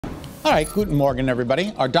All right, guten Morgen,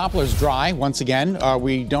 everybody. Our Doppler's dry once again.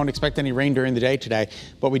 We don't expect any rain during the day today,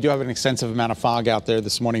 but we do have an extensive amount of fog out there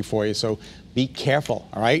this morning for you, so be careful,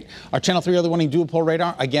 all right? Our Channel 3 early warning dual-pole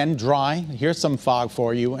radar, again, dry. Here's some fog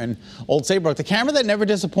for you. And Old Saybrook, the camera that never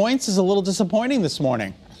disappoints, is a little disappointing this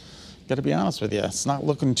morning. Got to be honest with you, it's not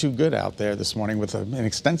looking too good out there this morning with an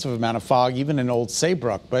extensive amount of fog, even in Old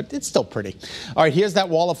Saybrook, but it's still pretty. All right, here's that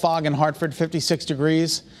wall of fog in Hartford, 56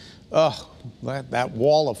 degrees. Ugh, that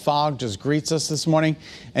wall of fog just greets us this morning.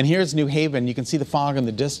 And here's New Haven. You can see the fog in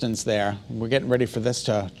the distance there. We're getting ready for this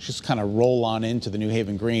to just kind of roll on into the New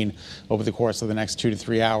Haven Green over the course of the next 2 to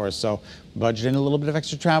 3 hours. So budget in a little bit of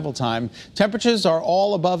extra travel time. Temperatures are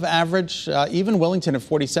all above average. Even Wellington at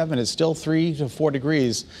 47 is still 3 to 4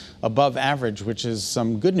 degrees above average, which is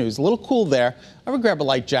some good news. A little cool there. I would grab a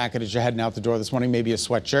light jacket as you're heading out the door this morning, maybe a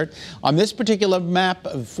sweatshirt. On this particular map,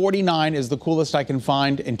 49 is the coolest I can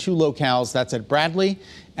find in 2 locales. That's at Bradley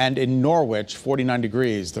and in Norwich, 49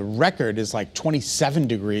 degrees. The record is like 27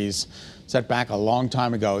 degrees. Set back a long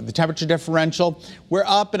time ago. The temperature differential, we're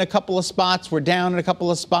up in a couple of spots, we're down in a couple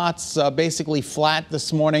of spots, basically flat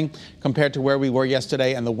this morning compared to where we were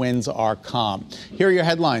yesterday, and the winds are calm. Here are your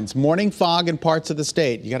headlines. Morning fog in parts of the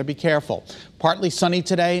state. You got to be careful. Partly sunny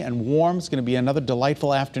today and warm. It's going to be another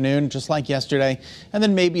delightful afternoon, just like yesterday. And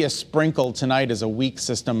then maybe a sprinkle tonight as a weak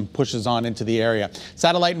system pushes on into the area.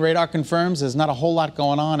 Satellite and radar confirms there's not a whole lot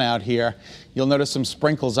going on out here. You'll notice some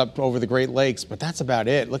sprinkles up over the Great Lakes, but that's about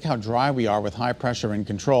it. Look how dry we are with high pressure in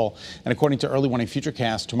control. And according to early warning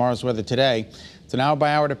futurecast, tomorrow's weather today, it's an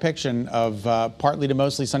hour-by-hour depiction of partly to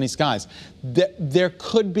mostly sunny skies. There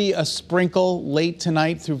could be a sprinkle late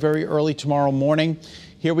tonight through very early tomorrow morning.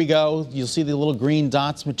 Here we go. You'll see the little green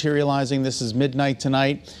dots materializing. This is midnight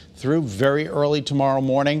tonight through very early tomorrow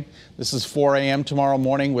morning. This is 4 a.m. tomorrow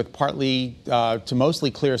morning with partly to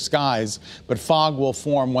mostly clear skies, but fog will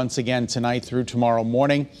form once again tonight through tomorrow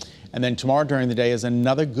morning. And then tomorrow during the day is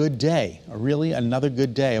another good day, really another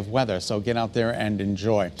good day of weather. So get out there and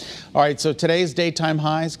enjoy. All right, so today's daytime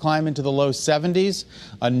highs climb into the low 70s.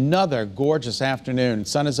 Another gorgeous afternoon.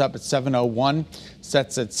 Sun is up at 7:01,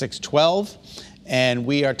 sets at 6:12. And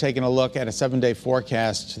we are taking a look at a 7-day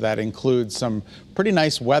forecast that includes some pretty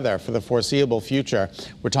nice weather for the foreseeable future.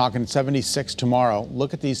 We're talking 76 tomorrow.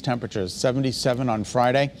 Look at these temperatures, 77 on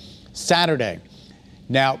Friday. Saturday.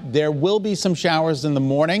 Now, there will be some showers in the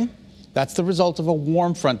morning. That's the result of a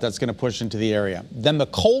warm front that's going to push into the area. Then the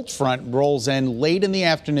cold front rolls in late in the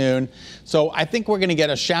afternoon. So I think we're going to get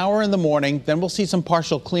a shower in the morning. Then we'll see some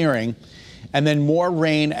partial clearing. And then more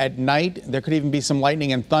rain at night. There could even be some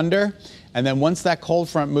lightning and thunder. And then once that cold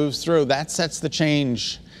front moves through, that sets the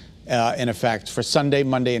change in effect for Sunday,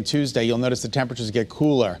 Monday, and Tuesday. You'll notice the temperatures get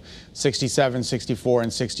cooler, 67, 64,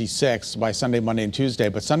 and 66 by Sunday, Monday, and Tuesday.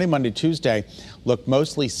 But Sunday, Monday, Tuesday look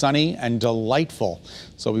mostly sunny and delightful.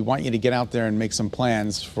 So we want you to get out there and make some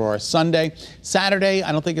plans for Sunday. Saturday,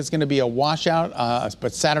 I don't think it's going to be a washout,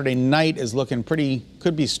 but Saturday night is looking pretty,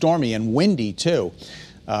 could be stormy and windy too.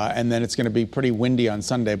 And then it's going to be pretty windy on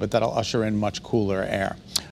Sunday, but that'll usher in much cooler air.